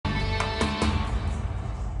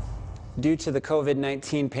Due to the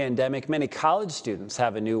COVID-19 pandemic, many college students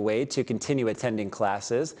have a new way to continue attending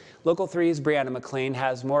classes. Local 3's Brianna McLean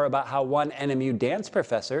has more about how one NMU dance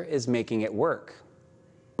professor is making it work.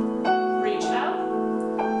 Reach out.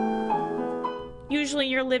 Usually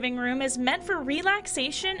your living room is meant for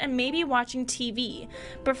relaxation and maybe watching TV.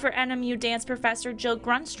 But for NMU dance professor Jill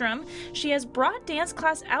Grunstrom, she has brought dance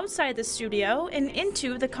class outside the studio and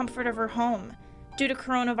into the comfort of her home. Due to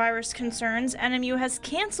coronavirus concerns, NMU has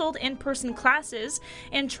canceled in-person classes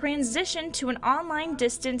and transitioned to an online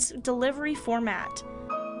distance delivery format.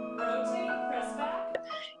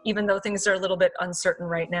 Even though things are a little bit uncertain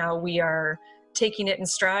right now, we are taking it in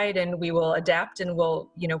stride, and we will adapt, and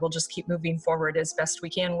we'll just keep moving forward as best we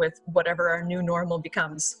can with whatever our new normal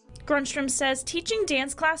becomes. Grunstrom says teaching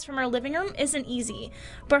dance class from her living room isn't easy,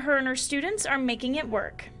 but her and her students are making it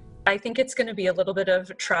work. I think it's going to be a little bit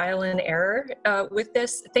of trial and error with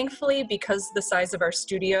this. Thankfully, because the size of our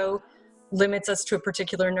studio limits us to a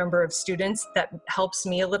particular number of students, that helps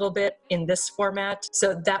me a little bit in this format.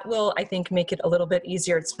 So that will, I think, make it a little bit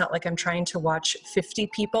easier. It's not like I'm trying to watch 50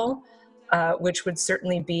 people, which would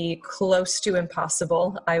certainly be close to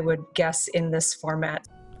impossible, I would guess, in this format.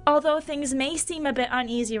 Although things may seem a bit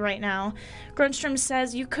uneasy right now, Grunstrom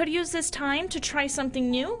says you could use this time to try something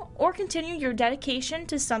new or continue your dedication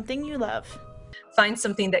to something you love. Find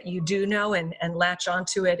something that you do know and latch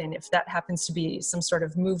onto it, and if that happens to be some sort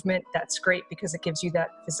of movement, that's great because it gives you that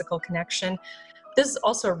physical connection. This is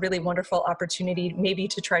also a really wonderful opportunity maybe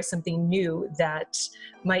to try something new that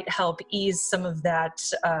might help ease some of that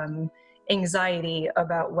anxiety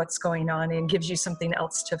about what's going on and gives you something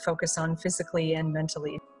else to focus on physically and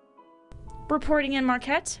mentally. Reporting in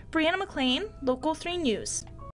Marquette, Brianna McLean, Local 3 News.